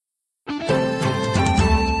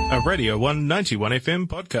a Radio 191 FM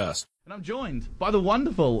podcast. And I'm joined by the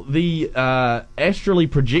wonderful, the astrally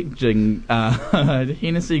projecting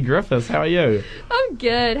Hennessy Griffiths. How are you? I'm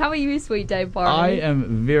good. How are you, sweet Dave Barry? I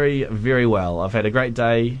am very, very well. I've had a great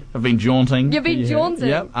day. I've been jaunting. You've been jaunting?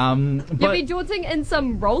 Yep. You've been jaunting in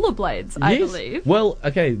some rollerblades, I believe. Well,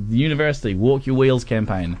 okay, the university Walk Your Wheels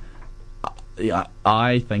campaign. Yeah,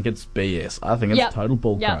 I think it's BS. I think it's total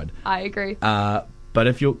bullcrud. I agree. But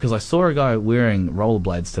if you're, because I saw a guy wearing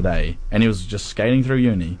rollerblades today, and he was just skating through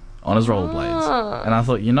uni on his rollerblades, and I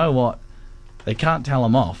thought, you know what, they can't tell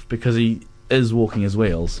him off because he is walking his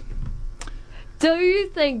wheels. Do you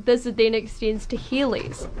think this then extends to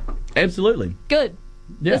Heelys? Absolutely. Good.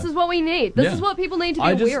 Yeah. This is what we need. This is what people need to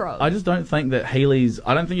be aware of. I just don't think that Heelys.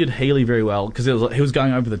 I don't think you'd Heely very well because he was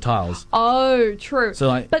going over the tiles. Oh, true.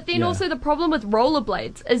 So but then also the problem with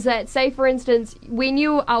rollerblades is that, say for instance, when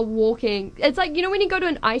you are walking, it's like, you know, when you go to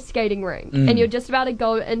an ice skating rink and you're just about to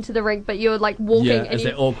go into the rink, but you're like walking. Yeah, and it's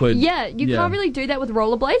that awkward. Yeah, you can't really do that with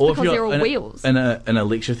rollerblades because they're all wheels. In a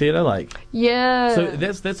lecture theatre, like. Yeah. So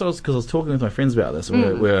that's what because I was talking with my friends about this.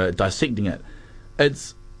 We're dissecting it.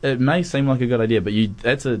 It may seem like a good idea, but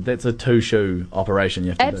that's a two-shoe operation you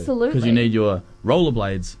have to do. Absolutely. Because you need your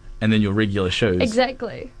rollerblades and then your regular shoes.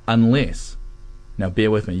 Exactly. Unless, now bear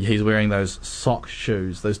with me, he's wearing those sock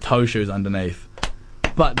shoes, those toe shoes underneath.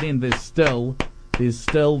 But then there's still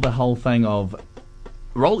the whole thing of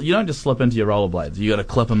you don't just slip into your rollerblades. You got to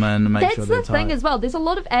clip them in and make sure they're tight. That's the thing as well. There's a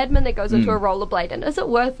lot of admin that goes into a rollerblade, and is it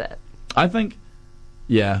worth it? I think,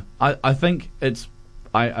 yeah. I think it's.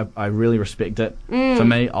 I really respect it. For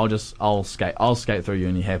me, I'll skate through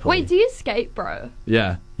uni happily. Wait, do you skate, bro?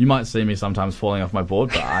 Yeah, you might see me sometimes falling off my board,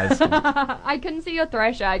 but I couldn't see your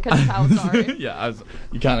thrasher. I couldn't tell. Sorry. Yeah,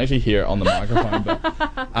 you can't actually hear it on the microphone.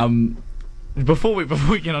 But before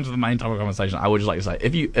we get onto the main topic of conversation, I would just like to say,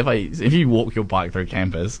 if you walk your bike through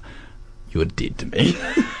campus, you're dead to me.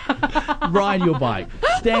 Ride your bike.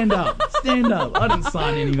 Stand up. I didn't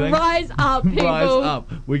sign anything. Rise up, people. Rise up.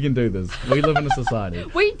 We can do this. We live in a society.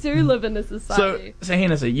 We do live in a society. So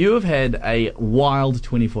Hennessy, you have had a wild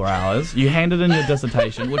 24 hours. You handed in your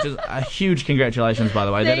dissertation, which is a huge congratulations, by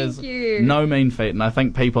the way. Thank you. No mean feat, and I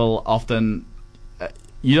think people often.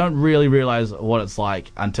 You don't really realise what it's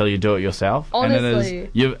like until you do it yourself. Honestly.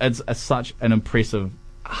 And it's such an impressive,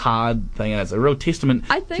 hard thing, and it's a real testament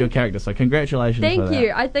to your character, so congratulations. Thank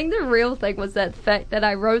you. I think the real thing was that fact that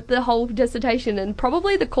I wrote the whole dissertation in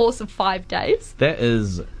probably the course of 5 days. That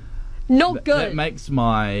is not good. That makes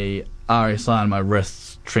my RSI and my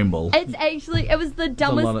wrists tremble. It was the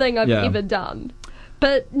dumbest thing I've ever done,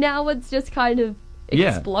 but now it's just kind of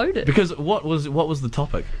exploded. Because what was the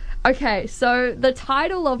topic? Okay, so the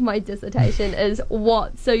title of my dissertation is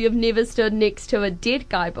What? So You've Never Stood Next to a Dead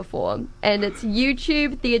Guy Before? And it's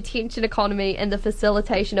YouTube, the attention economy, and the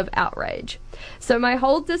facilitation of outrage. So my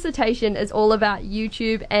whole dissertation is all about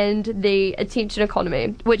YouTube and the attention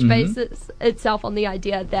economy, which bases itself on the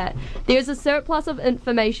idea that there's a surplus of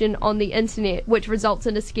information on the internet, which results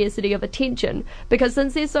in a scarcity of attention. Because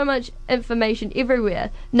since there's so much information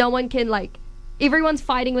everywhere, no one can, everyone's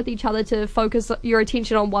fighting with each other to focus your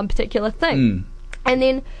attention on one particular thing. And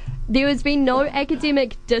then there has been no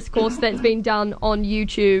academic discourse that's been done on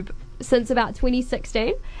YouTube since about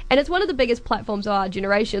 2016. And it's one of the biggest platforms of our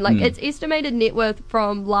generation. Its estimated net worth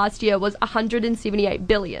from last year was 178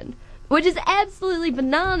 billion. Which is absolutely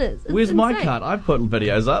bananas. It's Where's my insane. cut? I've put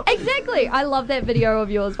videos up. Exactly. I love that video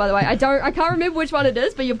of yours, by the way. I can't remember which one it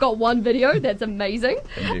is, but you've got one video that's amazing.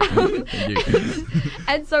 Thank you.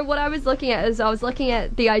 And so what I was looking at is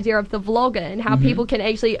the idea of the vlogger and how people can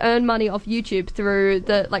actually earn money off YouTube through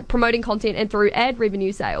the promoting content and through ad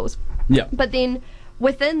revenue sales. Yeah. But then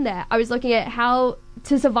within that, I was looking at how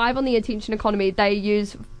to survive on the attention economy, they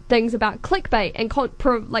use things about clickbait and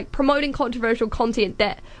promoting controversial content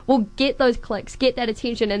that will get those clicks, get that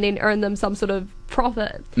attention, and then earn them some sort of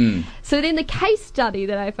profit. So then the case study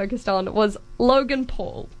that I focused on was Logan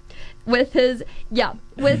Paul with his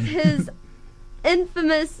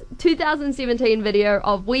infamous 2017 video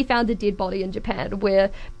of We Found a Dead Body in Japan,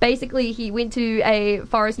 where basically he went to a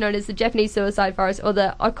forest known as the Japanese Suicide Forest, or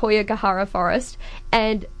the Aokigahara Forest,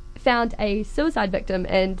 and found a suicide victim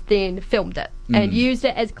and then filmed it and used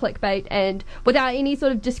it as clickbait and without any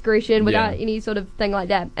sort of discretion, without any sort of thing like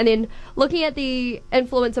that. And then looking at the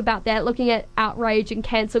influence about that, looking at outrage and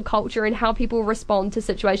cancel culture and how people respond to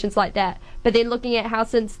situations like that, but then looking at how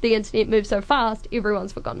since the internet moves so fast,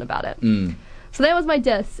 everyone's forgotten about it. So that was my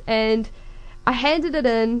diss, and I handed it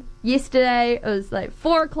in yesterday. It was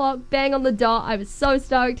 4 o'clock, bang on the dot. I was so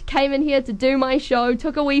stoked. Came in here to do my show,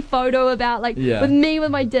 took a wee photo about with me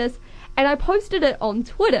with my diss, and I posted it on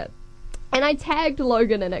Twitter. And I tagged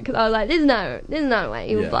Logan in it because I was like, there's no way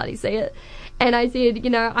he would bloody see it. And I said,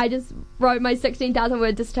 I just wrote my 16,000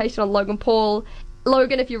 word dissertation on Logan Paul.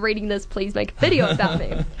 Logan, if you're reading this, please make a video about me.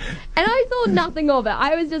 And I thought nothing of it.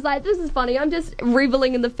 I was just like, this is funny. I'm just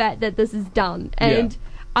reveling in the fact that this is done. And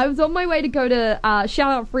I was on my way to go to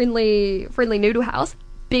shout out Friendly Noodle House,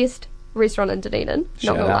 best restaurant in Dunedin,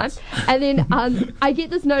 not gonna lie. And then I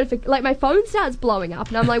get this notification, like my phone starts blowing up,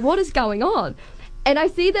 and I'm like, what is going on? And I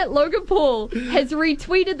see that Logan Paul has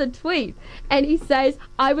retweeted the tweet, and he says,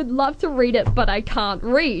 I would love to read it, but I can't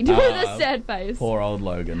read, with a sad face. Poor old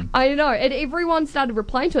Logan. I know, and everyone started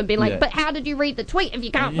replying to him, being like, but how did you read the tweet if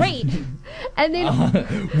you can't read? And then, and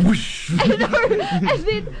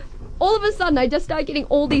then all of a sudden, I just start getting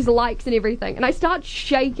all these likes and everything, and I start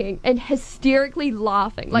shaking and hysterically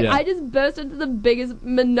laughing. Like, I just burst into the biggest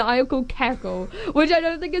maniacal cackle, which I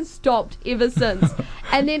don't think has stopped ever since.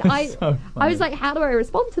 And then I was like, how do I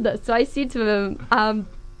respond to this? So I said to him,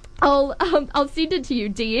 I'll send it to you,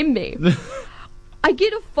 DM me. I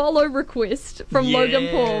get a follow request from Logan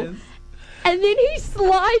Paul. And then he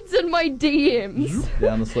slides in my DMs.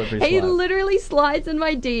 Down the slippery slope. He literally slides in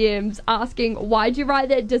my DMs asking, why'd you write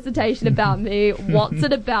that dissertation about me? What's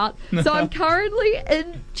it about? So I'm currently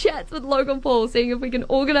in chats with Logan Paul, seeing if we can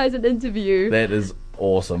organise an interview. That is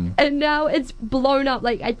awesome. And now it's blown up.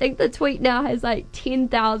 Like, I think the tweet now has like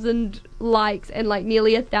 10,000 likes and like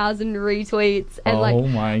nearly 1,000 retweets.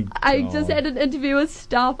 And my God. I just had an interview with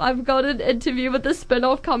Stuff. I've got an interview with the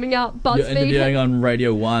spin-off coming out. BuzzFeed. You're interviewing on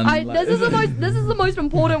Radio 1. This is the most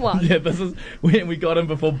important one. Yeah, this is when we got him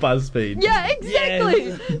before BuzzFeed. Yeah, exactly.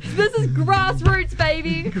 Yes. This is grassroots,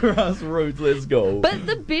 baby. Grassroots, let's go. But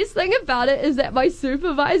the best thing about it is that my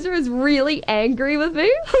supervisor is really angry with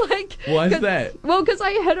me. Why is that? Well, because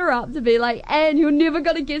I hit her up to be like, Anne, you're never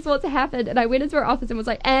going to guess what's happened. And I went into her office and was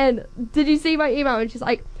like, Anne, did you see my email? And she's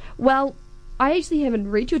like, well, I actually haven't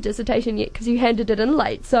read your dissertation yet because you handed it in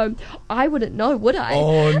late, so I wouldn't know, would I?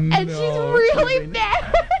 Oh, no. And she's really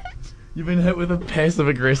mad. You've been hit with a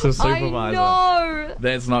passive-aggressive supervisor. I know.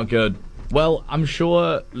 That's not good. Well, I'm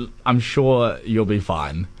sure you'll be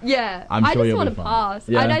fine. Yeah, I'm sure I just you'll want be to fine. pass.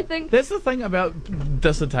 Yeah. And I think that's the thing about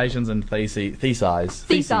dissertations and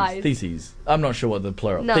theses. I'm not sure what the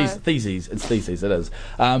plural. No. Theses. It's theses. It is.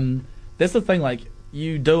 That's the thing. Like,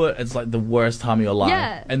 you do it. It's like the worst time of your life.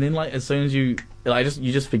 Yeah. And then like as soon as you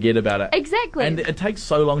just forget about it. Exactly. And it takes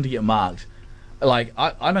so long to get marked. Like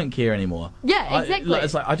I don't care anymore. Yeah, exactly.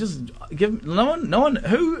 It's like I just give no one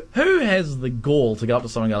who has the gall to go up to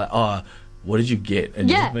someone and go like, oh, what did you get in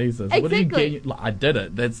your thesis? Exactly. What did you get? Like, I did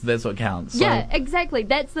it. That's what counts. So, yeah, exactly.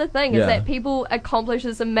 That's the thing, is that people accomplish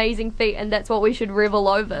this amazing feat, and that's what we should revel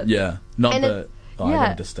over. Yeah. Not and the I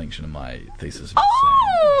got a distinction in my thesis.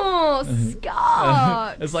 Oh,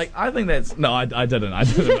 Scott. It's like, I think that's no, I didn't. I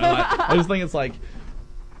just think it's like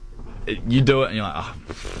you do it and you're like, oh,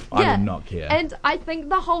 I do not care. And I think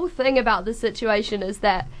the whole thing about this situation is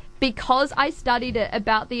that because I studied it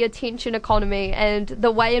about the attention economy and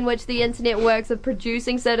the way in which the internet works of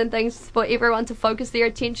producing certain things for everyone to focus their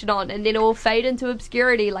attention on, and then it will fade into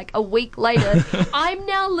obscurity like a week later, I'm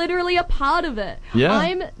now literally a part of it. Yeah.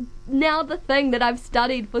 I'm now the thing that I've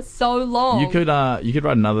studied for so long. You could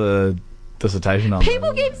write another dissertation on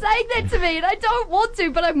People keep saying that to me, and I don't want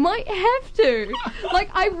to, but I might have to.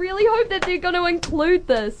 Like, I really hope that they're going to include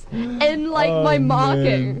this in like my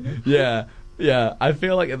marking. Man. Yeah. Yeah, I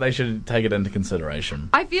feel like they should take it into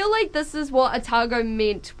consideration. I feel like this is what Otago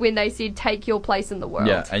meant when they said take your place in the world.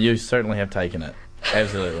 Yeah, and you certainly have taken it.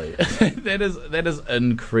 Absolutely. That is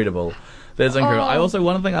incredible. That's incredible. I also,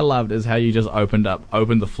 one thing I loved is how you just opened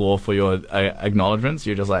the floor for your acknowledgements.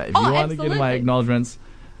 You're just like, if you want to give my acknowledgements,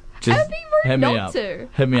 just It'd be rude hit me not up. to.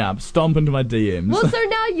 Hit me up. Stomp into my DMs. Well, so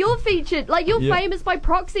now you're featured. Like, you're famous by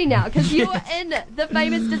proxy now, because you were in the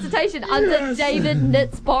famous dissertation under David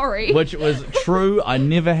Nitsbori. Which was true. I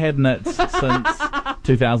never had nits since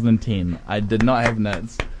 2010. I did not have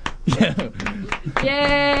nits. Yeah.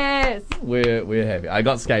 Yes. We're happy. I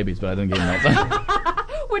got scabies, but I didn't get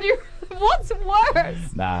nits. Would you? What's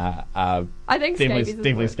worse? Nah. I think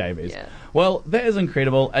definitely scabies. Yeah. Well, that is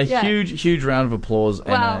incredible. A huge round of applause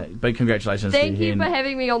and a big congratulations to you. Thank you for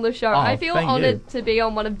having me on the show. I feel honoured to be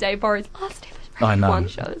on one of Dave Borie's last ever one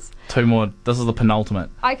shows. 2 more. This is the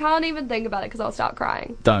penultimate. I can't even think about it because I'll start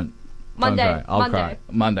crying. Don't. Monday. Don't cry. I'll cry.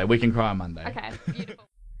 Monday. We can cry on Monday. Okay. Beautiful.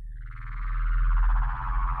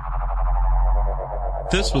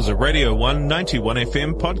 This was a Radio 1 91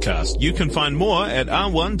 FM podcast. You can find more at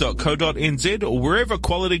r1.co.nz or wherever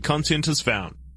quality content is found.